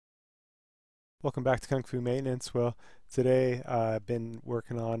Welcome back to Kung Fu Maintenance. Well, today I've been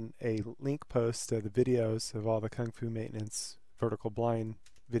working on a link post of the videos of all the Kung Fu Maintenance vertical blind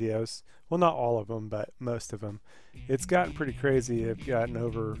videos. Well, not all of them, but most of them. It's gotten pretty crazy. I've gotten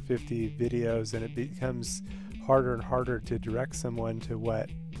over 50 videos, and it becomes harder and harder to direct someone to what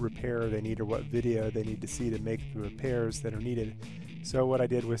repair they need or what video they need to see to make the repairs that are needed. So what I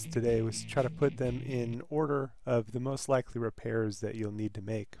did today was try to put them in order of the most likely repairs that you'll need to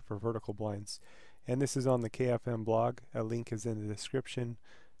make for vertical blinds. And this is on the KFM blog. A link is in the description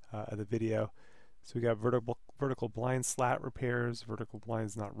of the video. So we got vertical blind slat repairs, vertical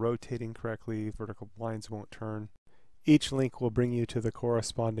blinds not rotating correctly, vertical blinds won't turn. Each link will bring you to the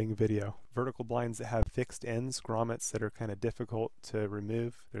corresponding video. Vertical blinds that have fixed ends, grommets that are kind of difficult to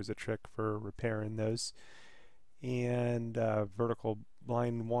remove. There's a trick for repairing those. And vertical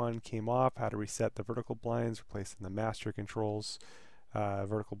blind 1 came off, how to reset the vertical blinds, replacing the master controls.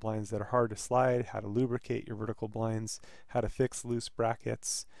 Vertical blinds that are hard to slide, how to lubricate your vertical blinds, how to fix loose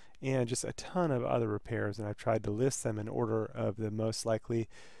brackets, and just a ton of other repairs, and I've tried to list them in order of the most likely.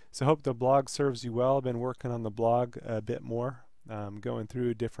 So I hope the blog serves you well. I've been working on the blog a bit more, going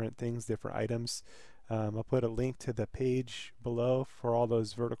through different things, different items. I'll put a link to the page below for all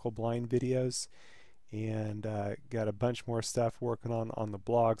those vertical blind videos, and got a bunch more stuff working on the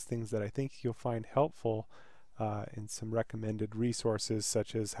blogs, things that I think you'll find helpful, and some recommended resources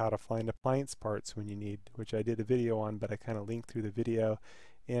such as how to find appliance parts when you need, which I did a video on, but I kind of link through the video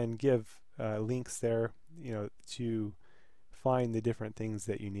and give links there, to find the different things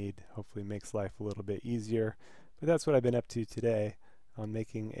that you need. Hopefully makes life a little bit easier. But that's what I've been up to today on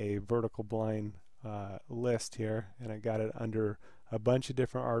making a vertical blind list here, and I got it under a bunch of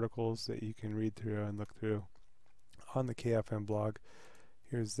different articles that you can read through and look through on the KFM blog.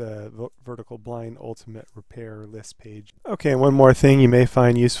 Here's the vertical blind ultimate repair list page. Okay, and one more thing you may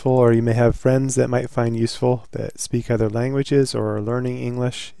find useful, or you may have friends that might find useful that speak other languages or are learning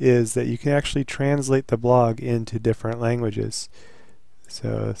English, is that you can actually translate the blog into different languages.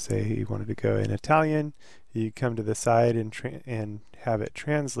 So say you wanted to go in Italian, you come to the side and have it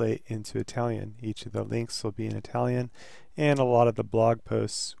translate into Italian. Each of the links will be in Italian, and a lot of the blog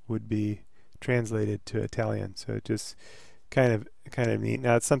posts would be translated to Italian. So it just kind of neat.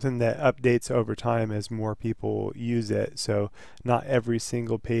 Now it's something that updates over time as more people use it, so not every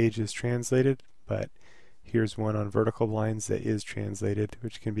single page is translated, but here's one on vertical blinds that is translated,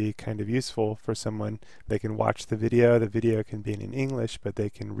 which can be kind of useful for someone. They can watch the video can be in English, but they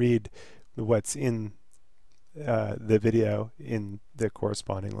can read what's in the video in the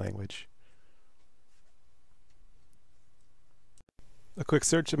corresponding language. A quick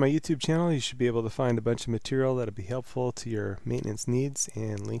search of my YouTube channel, you should be able to find a bunch of material that'll be helpful to your maintenance needs,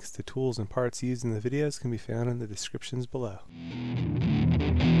 and links to tools and parts used in the videos can be found in the descriptions below.